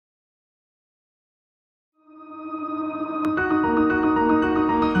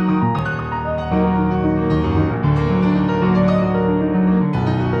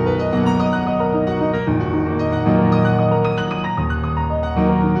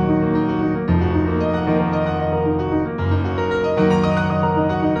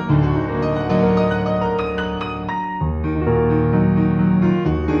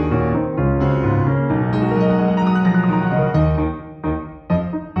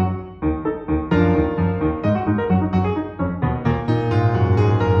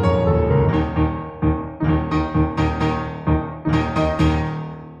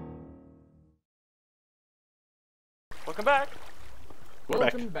Welcome back.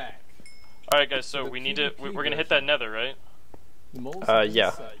 Welcome back. Alright guys, so we need to, we're gonna hit that nether, right? The moles yeah.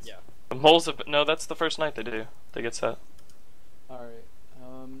 The moles have, no, that's the first night they do. They get set. Alright,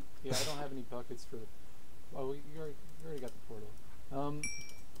 yeah, I don't have any buckets for, oh, you already got the portal.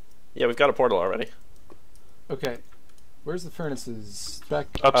 Yeah, we've got a portal already. Okay. Where's the furnaces? Back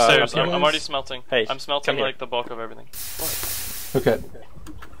upstairs. up I'm already smelting. Hey, I'm smelting like the bulk of everything. What? Okay.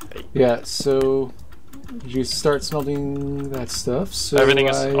 Hey. Yeah, so you start smelting that stuff. So everything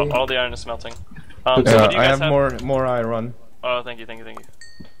is, all the iron is smelting. Okay. So what do you I guys have more iron. Oh, thank you.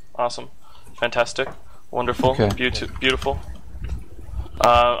 Awesome. Fantastic. Wonderful. Okay. Beautiful.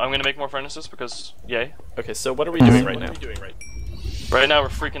 I'm gonna make more furnaces because, yay. Okay, so what are we doing right now? Right now we're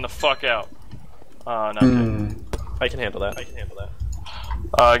freaking the fuck out. No. I can handle that.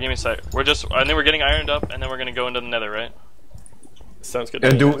 Give me a sec. I think we're getting ironed up, and then we're gonna go into the nether, right? Sounds good.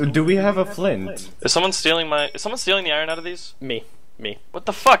 And do we have a flint? Is someone stealing the iron out of these? Me. What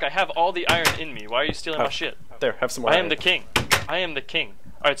the fuck? I have all the iron in me. Why are you stealing my shit? There, have some more. I am the king.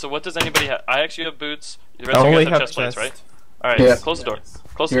 Alright, so what does anybody have? I actually have boots. The rest I of you only guys have have chest plates, right? chest. Alright, Yeah. close the door.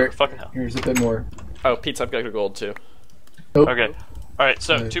 Close the door. Fucking hell. Here's a bit more. Oh, Pete's, I've got your gold too. Oh. Okay. Alright,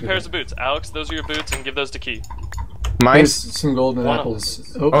 so Okay. 2 pairs of boots. Alex, those are your boots, and give those to Key. Mine? There's some golden One of-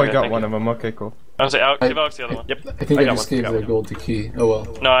 apples. Oh, I Okay, got thank one you. of them. Okay, cool. I was say, give Alex the other one. Yep. I think I got just one, gave got the one. gold to Key. Oh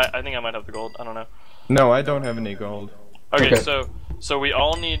well. No, I think I might have the gold. I don't know. No, I don't have any gold. Okay, Okay. so we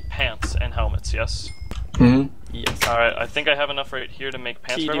all need pants and helmets, yes? Mm-hmm. Yes. Alright, I think I have enough right here to make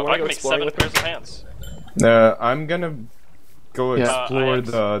pants Key, for do you everyone. wanna I go can make exploring 7 with pairs me? of pants. I'm gonna go Yeah. explore IX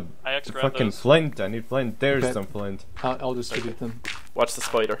the grab fucking those. flint. I need flint. There's Okay. some flint. I'll distribute them. Watch the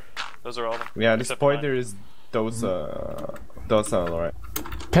spider. Those are all of them. Yeah, the Except for mine. spider is those are alright.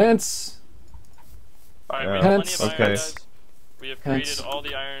 Pants. Alright, we have Pants. plenty of iron, Okay. guys. We have created Pants. all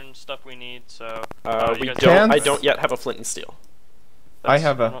the iron stuff we need, so... We you guys don't. Pants? I don't yet have a flint and steel. I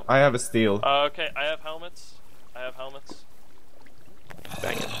That's- have a steel. Okay, I have helmets.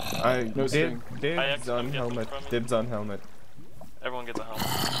 Bang it. No string. Dibs I actually on get them helmet. from you. Dibs on helmet. Everyone gets a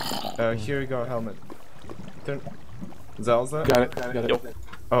helmet. Here you go, helmet. Turn. Zelza? Got it. Yo.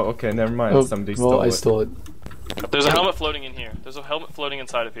 Oh, okay, never mind. Oh, Somebody well, stole I it. stole it. There's a helmet floating in here. There's a helmet floating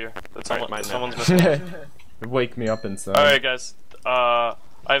inside of here. That's Alright, mine now. someone's missing. Wake me up inside. Alright, guys.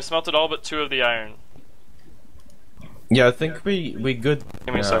 I've smelted all but 2 of the iron. Yeah, I think we good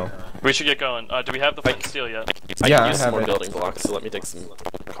Give me a now. sec. We should get going. Do we have the flint and steel yet? I Yeah, can I use some have more it. building blocks, so let me dig some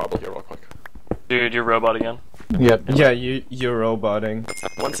cobble here real quick. Dude, you're robot again. Yep. Yeah, you're roboting.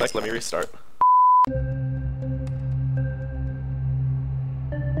 1 sec, let me restart.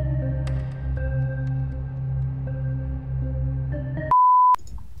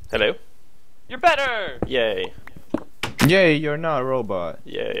 Hello? You're better! Yay. Yay, you're not a robot.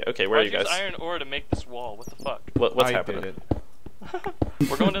 Yay. Okay, where are Why'd you use guys? iron ore to make this wall? What the fuck? What's I happening? did it.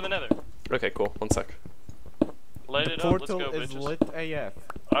 We're going to the nether. Okay, cool. 1 sec. Light The it up. Let's portal go, is bitches. lit AF.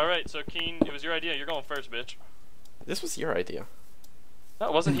 Alright, so Keen, it was your idea. You're going first, bitch. This was your idea. No,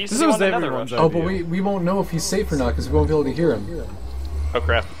 it wasn't. He This said he was wanted another everyone's rush. Oh, but we won't know if he's safe or not because we won't be able to hear him. Oh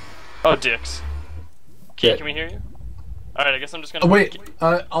crap. Oh, dicks. Keen, Yeah. can we hear you? Alright, I guess I'm just gonna... Oh wait,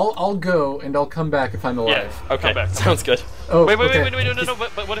 I'll go and I'll come back if I'm Yeah, alive. Okay, come back. sounds good. Oh, Wait, okay. no,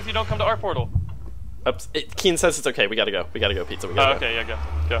 but what if you don't come to our portal? Keen says it's okay. We gotta go. Pizza. We gotta Oh, okay, yeah,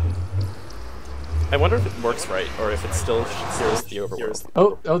 go. I wonder if it works right, or if it still hears the overworld.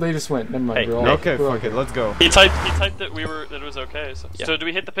 Oh, they just went. Never mind. Hey, we're all, Okay, we're all fuck it, good. let's go. He typed that it was okay. So, Yeah. so do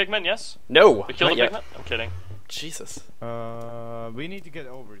we hit the pigmen? Yes. No, We kill not the yet. pigmen? I'm kidding. Jesus. We need to get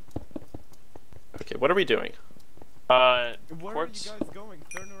over. Okay, what are we doing? Where Quartz. are you guys going?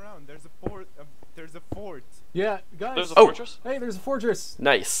 Turn around. There's a fort. There's a fort. Yeah, guys. There's a Oh. fortress. Hey, there's a fortress.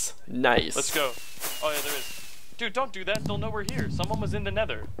 Nice. Let's go. Oh yeah, there is. Dude, don't do that. They'll know we're here. Someone was in the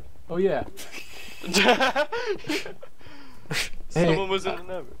nether. Oh yeah. Someone was in the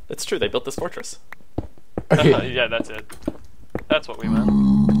nether. It's true. They built this fortress. Okay. Yeah, that's it. That's what we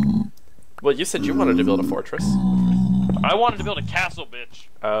meant. Well, you said you wanted to build a fortress. I wanted to build a castle, bitch.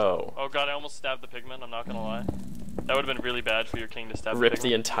 Oh. Oh god, I almost stabbed the pigman. I'm not gonna lie. That would have been really bad for your king to stab Rip the the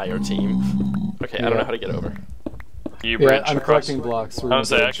pigman. entire team. Okay, I don't know how to get over. You Yeah, bridge I'm across. collecting blocks. We're I'm gonna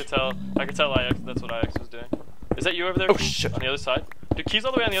saying, I bridge. could tell IX, that's what IX was doing. Is that you over there? Oh, Key? shit. On the other side? Dude, Key's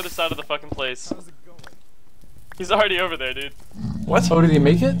all the way on the other side of the fucking place. How's it going? He's already over there, dude. What? Oh, did he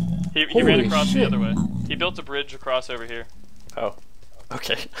make it? He Holy ran across the shit. other way. He built a bridge across over here. Oh.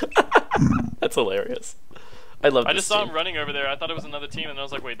 Okay. That's hilarious. I love this I just saw team. him running over there. I thought it was another team, and I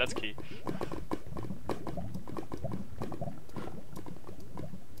was like, wait, that's Key.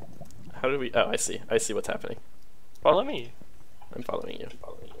 How do we... Oh, I see. I see what's happening. Follow me. I'm following you.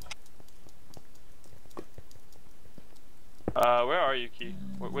 Where are you, Key?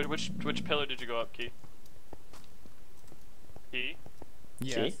 Which pillar did you go up, Key? Key?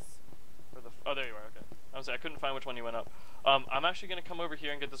 Yes. Oh, there you are. Okay. I couldn't find which one you went up. I'm actually gonna come over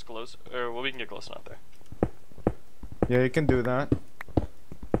here and get this well, we can get glowstone out there. Yeah, you can do that.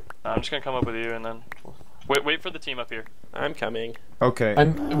 I'm just gonna come up with you and then wait for the team up here. I'm coming. Okay.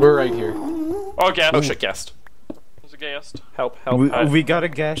 We're right here. Oh, guest. Oh shit, guest. There's a guest. Help. We got a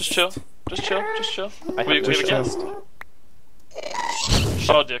guest. Just chill. Just chill. I We have have to a chill. guest.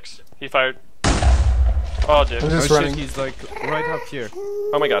 Oh, dicks. He fired. Oh, dicks. I'm Oh just shit, running. he's like right up here.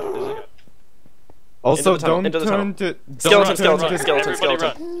 Oh my god. Also, Into the tunnel, don't into the turn tunnel. to...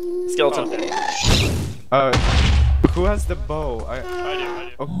 Skeleton. Everybody Who has the bow? I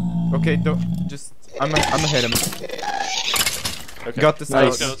do. Oh, okay, don't... Just... I'ma hit him. Okay. Got the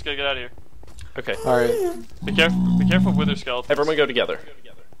Nice. scout. Let's go get out of here. Okay. Alright. Be careful with their skeletons. Everyone go together.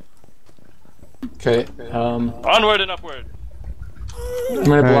 Okay. Onward and upward. I'm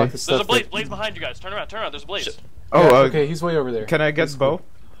gonna block Alright. the stuff. There's a blaze behind you guys. Turn around. There's a blaze. Shit. Oh, Yeah, okay, he's way over there. Can I get That's bow?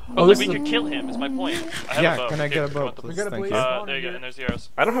 Oh, this we is could kill him. Is my point. I have Yeah, a bow. can I get a bow, want the- please? got a Thank blaze you. spawner There you go. here. And there's the arrows.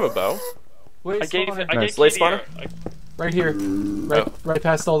 I don't have a bow. Blaze I gave spawner. Key Blaze the spawner? arrow. Right here. Right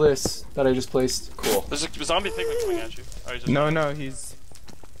past all this that I just placed. Cool. There's a zombie pigman coming at you. Or he's just- No, he's...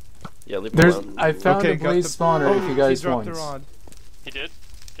 Yeah, leave him There's. alone. I found Okay, a got blaze the... spawner Oh, if you guys he dropped want. the rod. He did?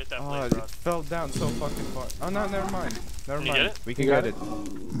 Get that Oh, blaze it rod. fell down so fucking far. Oh no, never mind. Can you get it? We can You got get it.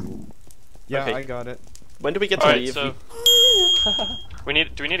 Yeah, Okay. I got it. When do we get to Alright, leave? so... do we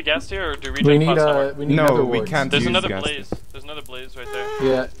need a gas here or do we We regen need pots somewhere? we need No, nether we warts. can't. There's use another gas. blaze. There's another blaze right there.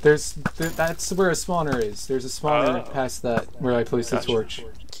 Yeah, that's where a spawner is. There's a spawner Oh. past that where I placed Gotcha. the torch.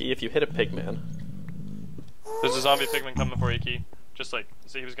 Key, if you hit a pigman. There's a zombie pigman coming for you, Key. Just like,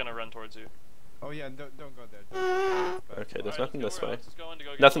 so he was gonna run towards you. Oh yeah, don't go there. Don't go there. Okay, there's Alright, nothing let's this go way. where else is going to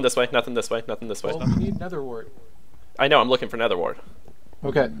go get Nothing this way, glowstone. nothing this way, nothing this way. Well, we need nether wart. I know, I'm looking for nether ward.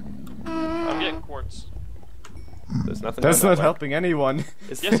 Okay. I'm getting quartz. There's nothing That's down not that way. helping anyone.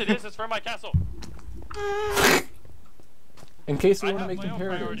 Is- Yes, it is. It's for my castle. In case we I want to have make my own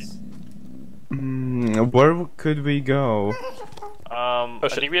comparatives. Where could we go? I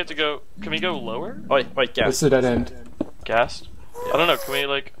shit. think we have to go. Can we go lower? Wait, This gas. is a dead end. Gassed? I don't know. Can we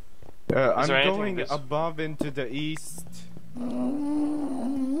like? I'm there anything going this- above into the east.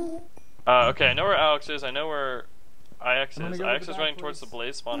 Okay, I know where Alex is. I know where IX I'm gonna is. go to IX the is back, running towards the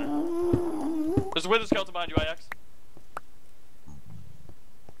please. blaze spawner. There's a wither skeleton behind you, IX.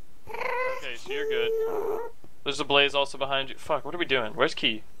 Okay, so you're good. There's a blaze also behind you. Fuck, what are we doing? Where's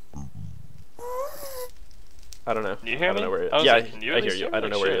Key? I don't know. Can you hear I don't me? know where he I was is. Yeah, like, can you I at hear least you. hear me? I don't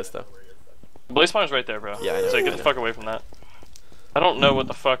know Like, where he shit. is though. The blaze spawner's right there, bro. Yeah, I know. So get I the know. fuck away from that. I don't know what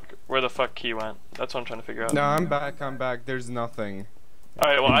the fuck, where the fuck Key went. That's what I'm trying to figure out. No, I'm back. There's nothing.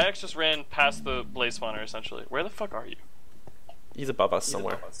 Alright, well, IX just ran past the blaze spawner, essentially. Where the fuck are you? He's above us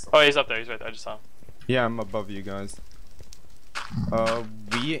somewhere. Oh, he's up there. He's right there. I just saw him. Yeah, I'm above you guys.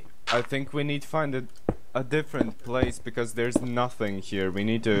 I think we need to find a different place because there's nothing here. We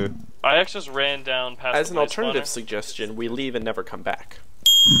need to... IX just ran down past As the an blaze alternative spawner. suggestion, we leave and never come back.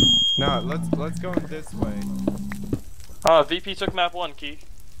 No, let's go in this way. VP took map 1, Key.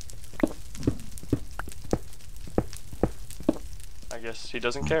 I guess he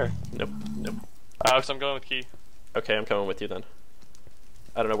doesn't care. Nope. Alex, I'm going with Key. Okay, I'm coming with you then.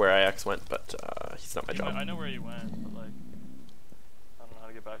 I don't know where IX went, but he's not my job. I know where he went, but like, I don't know how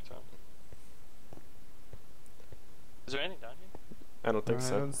to get back to him. Is there anything down here? I don't think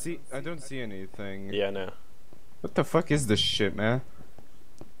so. I don't see anything. Yeah, no. What the fuck is this shit, man?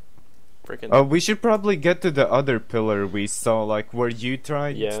 Freaking. Oh, we should probably get to the other pillar we saw, like where you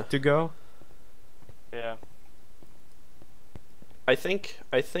tried Yeah. to go. Yeah. I think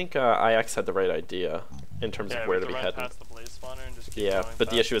IX had the right idea in terms Yeah, of we where have to be run heading. past the blaze spawner and just keep Yeah, going but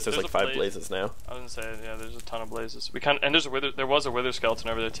the past. issue is there's like a 5 blaze. blazes now. I was gonna say, yeah, there's a ton of blazes. And there was a wither skeleton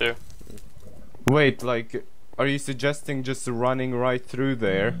over there too. Wait, like, are you suggesting just running right through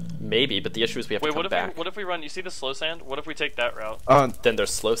there? Maybe, but the issue is we have Wait, to come back. what if we run? You see the slow sand? What if we take that route? Then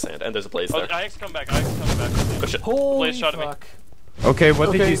there's slow sand and there's a blaze Oh, there. IX come back. IX coming back. Oh shit. Holy Blaze shot at me. fuck. Okay,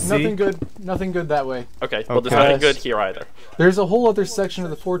 what did Okay, you see? nothing good that way. Okay, well there's Okay. nothing good here either. There's a whole other section of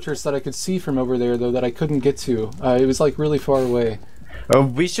the fortress that I could see from over there, though, that I couldn't get to. It was like really far away.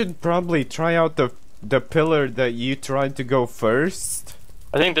 We should probably try out the pillar that you tried to go first.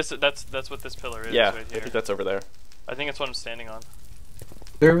 I think that's what this pillar is. Yeah, right I here. think that's over there. I think it's what I'm standing on.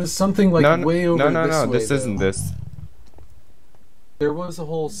 There was something like way over no, this way. this though. isn't this. There was a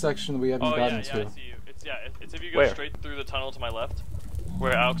whole section we haven't Oh gotten yeah, to. I see you. It's if you go Where? straight through the tunnel to my left,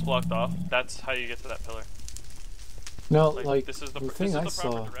 where Alex blocked off. That's how you get to that pillar. No, Like, like this is the the thing I proper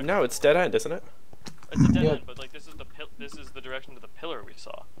saw. direction. No, it's dead end, isn't it? It's a dead Yeah. end, but like this is the direction to the pillar we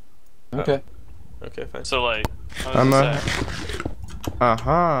saw. Okay. Okay, fine. So like, I'm what was it say?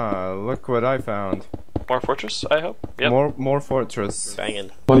 Aha! Look what I found. More fortress, I hope. Yep. More fortress.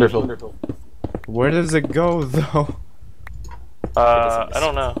 Banging. Wonderful. Where does it go though? I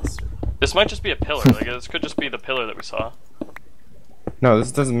don't know. This might just be a pillar. Like this could just be the pillar that we saw. No,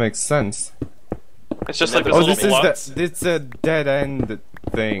 this doesn't make sense. It's just like this Oh, little this block. is it's a dead end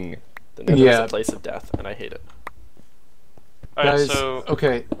thing. The Nether is Yeah. a place of death, and I hate it. Alright, Guys, so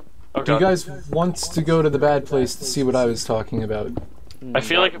okay. oh Do you God. guys want to go to the bad place to see what I was talking about? I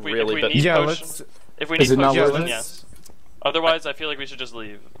feel like if we but need Yeah, potions, if we Is need it not potions, worth then it? yes. Otherwise, I feel like we should just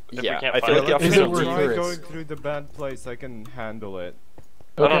leave. If Yeah, we can't I feel find like the it. Is it option worth Try the going risk? through the bad place. I can handle it.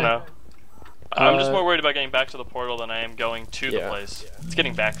 I don't know. I'm just Uh, more worried about getting back to the portal than I am going to the Yeah. place. It's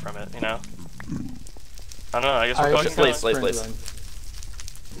getting back from it, you know? I don't know, I guess we're I going just place, going. place.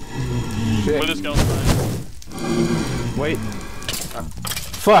 Shit. Where this goes fine. Wait.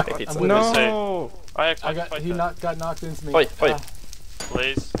 Fuck! I hate I'm some- with No. it. No. I actually I got fight he that. got knocked into me. Wait. Ah.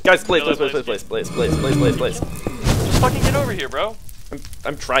 Blaze. Guys, Blaze. Just fucking get over here, bro.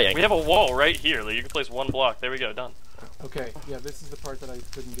 I'm trying. We have a wall right here. Like, you can place one block. There we go, done. Okay, yeah, this is the part that I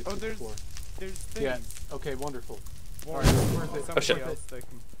couldn't get Oh, to there's before. things. Yeah. Okay, wonderful. More. Alright, it's worth it. Somebody shit. else that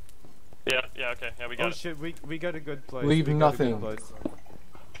can- Yeah, okay. Yeah, we got Oh it. shit, we got a good place. Leave we got a good nothing. place.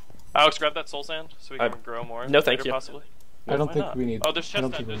 Alex, grab that soul sand so we can I- grow more. no, thank later, you. Possibly. I don't Why think not? we need. Oh, there's I chest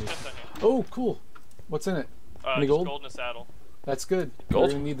don't down think we there's need. chest down here. Oh, cool. What's in it? Any Just gold? gold in a saddle. That's good. Gold?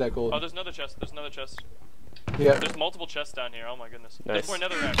 We're gonna need that gold. Oh, there's another chest. There's another chest. Yeah. There's multiple chests down here. Oh my goodness. Nice. There's more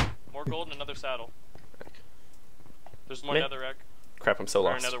netherrack. More gold and another saddle. There's more Me? netherrack. Crap, I'm so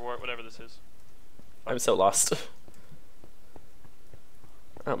Or lost. another wart, whatever this is. I'm so lost.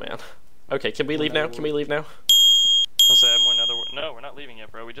 Oh man. Okay, can we leave now? Can we leave now? I'll say I have more nether. No, we're not leaving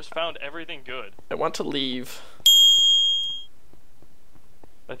yet, bro. We just found everything good. I want to leave.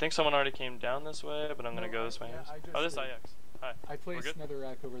 I think someone already came down this way, but I'm gonna go this way. yeah, I just Oh, this is did. IX. Hi. I placed good? another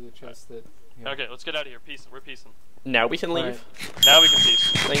rack over the chest that. Yeah. Okay, let's get out of here. Peace. We're peacing. Now we can leave. Alright. Now we can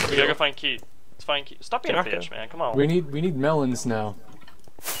peace. Thank We you. gotta go find Key. Let's find Key. Stop being a Tanaka. bitch, man. Come on. We need melons now.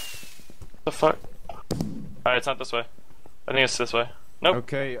 the fuck? Alright, it's not this way. I think it's this way. Nope.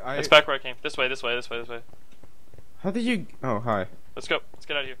 Okay, It's back where I came. This way, this way, this way, this way. How did you? Oh, hi. Let's go. Let's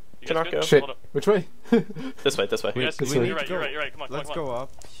get out of here. You guys Tanaka. good? Shit. Hold up. Which way? This way, this way. You guys, This we way. you're need right, to you're go. right, you're right. Come on, Let's come on. go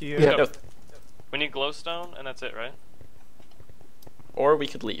up here. Yeah. No, We need glowstone, and that's it, right? or we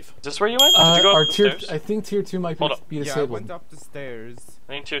could leave. Is this where you went? Did you go Our up the tier. stairs? I think tier 2 might be, Hold up. be Yeah, I disabled. went up the stairs.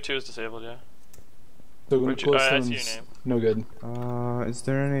 I think tier 2 is disabled, yeah. So Where'd you- I see your glowstones, name. no good. Is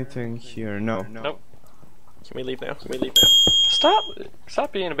there anything here? No. Nope. Can we leave now? Can we leave now?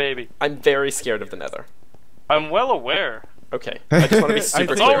 Stop being a baby. I'm very scared of the Nether. I'm well aware. Okay, I just want to be super I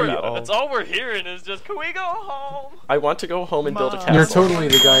That's think all, clear we about all- it. that's all we're hearing is just, can we go home? I want to go home and build a Mom. castle. You're totally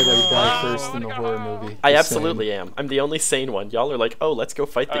the guy that died Oh, first in the I horror wanna go movie. I Just saying. absolutely am. I'm the only sane one. Y'all are like, oh, let's go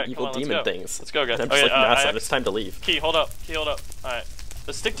fight the Alright, evil come on, let's demon go. things. Let's go, guys. And I'm just Okay, like, nah, son, IX. it's time to leave. Key, hold up. Key, hold up. Alright.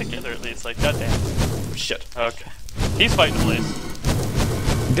 Let's stick together at least, like, goddamn. Oh, shit. Okay. He's fighting the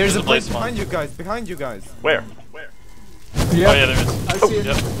Blaze. There's There's a a place place behind you guys. Behind you guys. Where? Yeah, Oh, yeah, there is. I see it.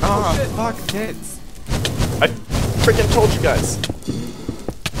 Yep. Ah, shit. fuck tits. I freaking told you guys.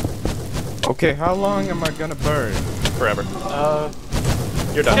 Okay, how long am I gonna burn? Forever.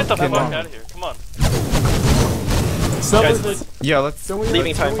 You're Get done. the Come fuck on. out of here. Come on. It's not Guys, worth it. Yeah, let's. Don't we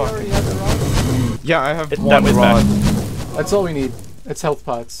Leaving don't time. we already have the rod? Yeah, I have That one was rod. That's all we need. It's health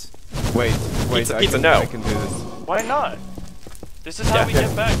pots. Wait, Pizza, I pizza, can, no. I can do this. Why not? This is how Yeah. we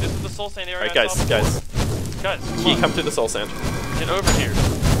get back. This is the soul sand area. Alright, I guys, saw guys. before. Guys, Key, come come through the soul sand. on. Get over here.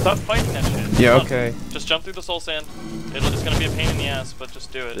 Stop fighting that shit. Yeah, Come on. okay. Just jump through the soul sand. It's gonna be a pain in the ass, but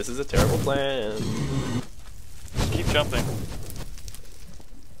just do it. This is a terrible plan. Just keep jumping.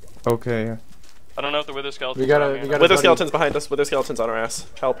 Okay. I don't know if the wither skeletons We gotta- are on we here. gotta- Wither skeletons behind us. Wither skeletons on our ass.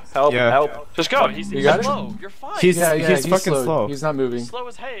 Help, help, Yeah. help. Just go. He's You got it? slow. You're fine. He's Yeah, he's fucking slow. slow. He's not moving. slow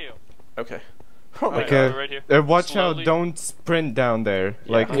as hell. Okay. Oh my Alright, god. Okay. right here. Watch Slowly. out! Don't sprint down there.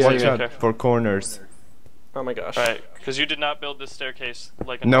 Like Yeah, watch yeah, out okay. for corners. Oh my gosh. Alright, because you did not build this staircase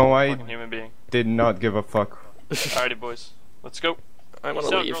like a No, normal I- fucking human being. Did not give a fuck. Alrighty, boys. Let's go. I want Peace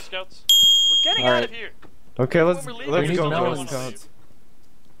to out, leave. Girl Scouts. We're getting Alright. out of here. Okay, let's When we're leaving, let's we go, need Girl melons. Scouts.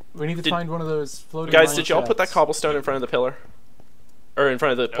 We need to Did- find one of those floating. Guys, mine did y'all put that shafts. cobblestone in front of the pillar? Or in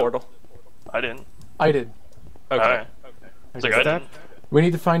front of the No. portal? I didn't. I did. Okay. Alright. It's like I Step. didn't. We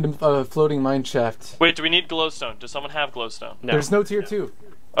need to find a floating mine shaft. Wait, do we need glowstone? Does someone have glowstone? No. There's no tier 2.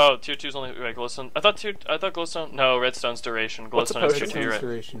 Oh, tier 2's only wait, glowstone. I thought glowstone. No, redstone's duration. What's Glowstone is tier opposed 2. You're right.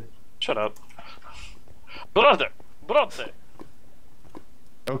 Restoration. Shut up, brother.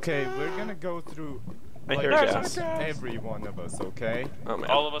 Okay, we're gonna go through I hear There's gas. every one of us, okay? Oh man.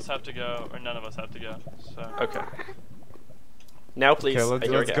 All of us have to go, or none of us have to go. So. Okay. Now please. Okay, I let's,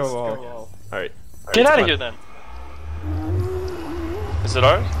 hear let's gas. go all. Alright. Get out come of on. here then. Is it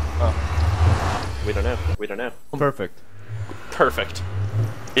ours? Oh. We don't know. We don't know. Perfect. Perfect.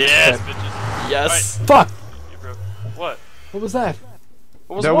 Yes, Okay. bitches. Yes. Fuck! You broke. What? What was that?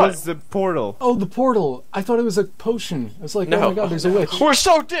 What was That what? was the portal. Oh, the portal. I thought it was a potion. I was like, No. oh my god, there's a witch. We're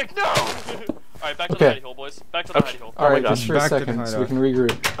so dick. No. All right, back to the Okay. hidey hole, boys. Back to the Okay. hidey hole. Oh my Alright, gosh. just for a Back to second, the so we can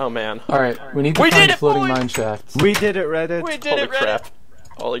regroup. Oh man. Alright, we need to We find did it, floating boys! mine shafts. We did it, Reddit. We did Holy it, Reddit. crap.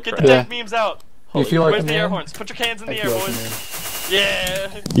 Holy Get crap. the Yeah. deck memes out. You feel like Where's a the air man? horns? Put your hands in the I air, feel like a boys. man.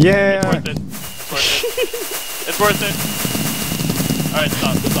 Yeah. Yeah. It's worth it. It's worth it. It's worth it. Alright,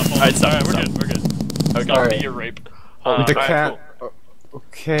 stop. Stop. Alright, stop, Alright, we're stop. good. We're good. Okay. Stop Alright. the ear rape. The alright, cat. cool.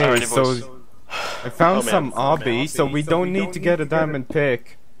 Okay, Alrighty, so boys. I found Oh, man. some obby, so we don't need to get a diamond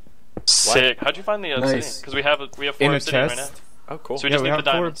pick. Sick. How'd you find the obsidian? Nice. Because we have 4 In a obsidian right chest. now. Oh cool. So we Yeah, just we need have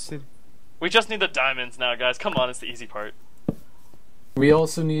the 4 diamonds. obsidian. We just need the diamonds now, guys. Come on, it's the easy part. We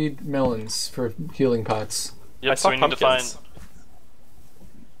also need melons for healing pots. Yep, I so saw we need to find. pumpkins.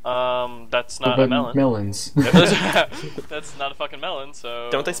 That's not But a melon. melons. That's not a fucking melon, so.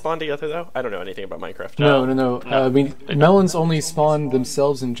 Don't they spawn together though? I don't know anything about Minecraft. No. No, Melons only spawn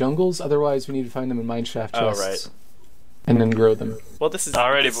themselves in jungles. Otherwise, we need to find them in mineshaft Oh, chests. right. And then grow them. Well, this is.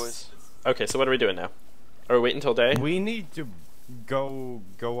 Alrighty, this- boys. Okay, so what are we doing now? Are we waiting until day? We need to go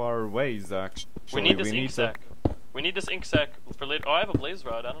our ways, actually. We need this we ink to- sac. We need this ink sac for later. Oh, I have a blaze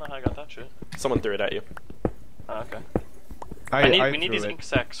rod. I don't know how I got that shit. Someone threw it at you. Oh, okay. I We need threw these it. ink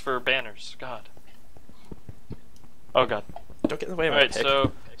sacs for banners. God. Oh god. Don't get in the way of my Alright,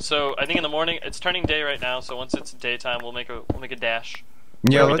 pick. so I think in the morning it's turning day right now. So once it's daytime, we'll make a dash.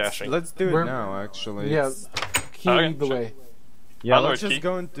 Yeah, Where are we let's dashing? do it We're- now. Actually. Yeah, It's- key Okay, the sure. way. Yeah, I'll let's Lord just Key.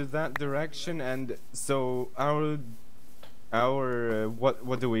 go into that direction, and so our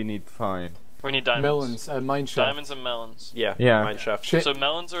what do we need to find? We need diamonds. Melons, mineshaft. Diamonds and melons. Yeah. Yeah. Mineshaft. Shit. So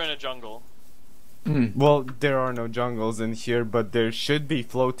melons are in a jungle. Mm, Well, there are no jungles in here, but there should be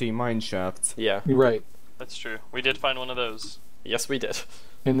floaty mine shafts. Yeah. you're right. That's true. We did find one of those. Yes, we did.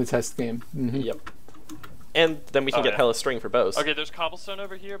 In the test game. Mhm. Yep. And then we can Oh, get yeah. hella string for bows. Okay, there's cobblestone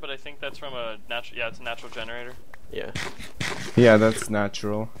over here, but I think that's from a natural. Yeah, it's a natural generator. Yeah. Yeah, that's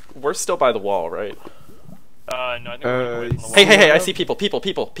natural. We're still by the wall, right? No, I think we're away from the wall. Hey, hey, hey! I see people! People!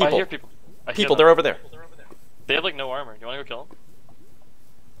 People! Oh, I People! hear people. I hear People! them. They're over there. They have like no armor. You want to go kill them?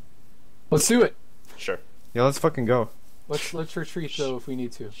 Let's do it. Sure. Yeah, let's fucking go. Let's retreat though if we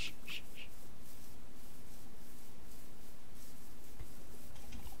need to.